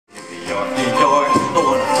York, New York, a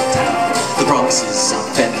wonderful town. The Bronx is up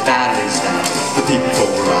and the Valley is down. The people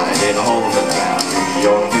riding home and round. New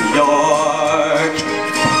York, New York.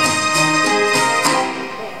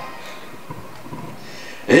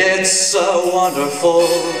 It's a wonderful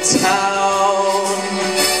town.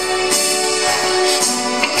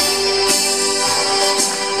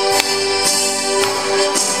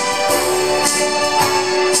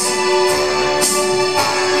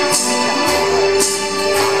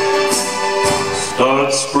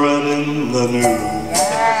 Start spreading the news.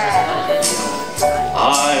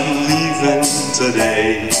 I'm leaving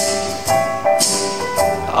today.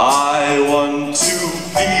 I want to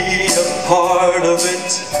be a part of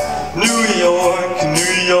it. New York,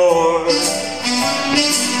 New York.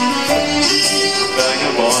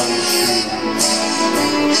 Vagabond shoes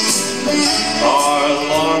are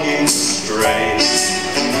longing straight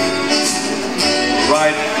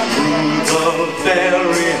right through the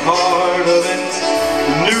very heart of it.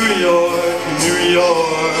 New York, New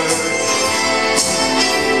York.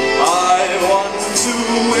 I want to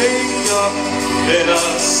wake up in a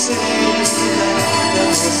city that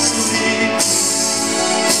never sleeps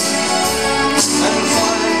and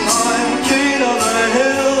find I'm king of the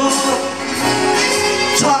hill,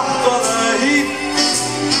 top of the heap.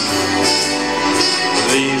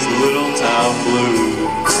 These little town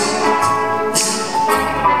blues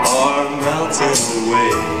are melting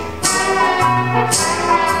away.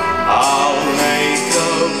 I'll make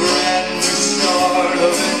a brand new start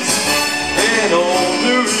of it in old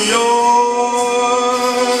New York.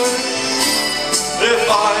 If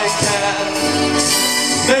I can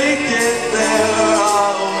make it there,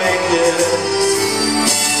 I'll make it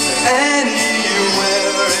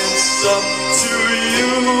anywhere. It's up to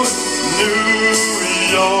you. New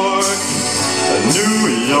York, New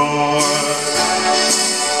York.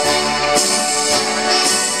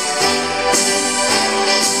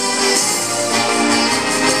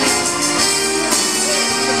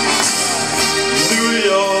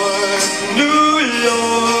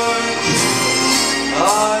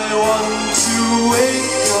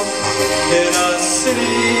 In a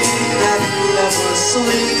city that never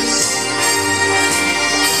sleeps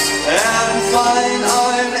and find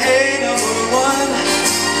I'm #1,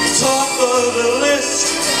 top of the list,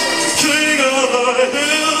 king of the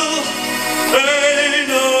hill, #1.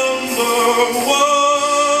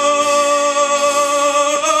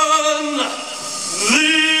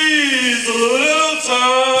 These little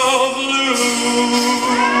town blues.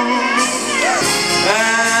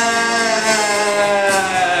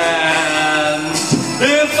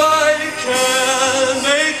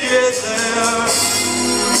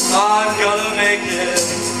 I'm gonna make it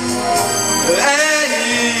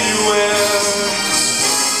anywhere.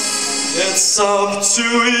 It's up to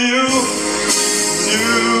you,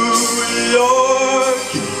 New York.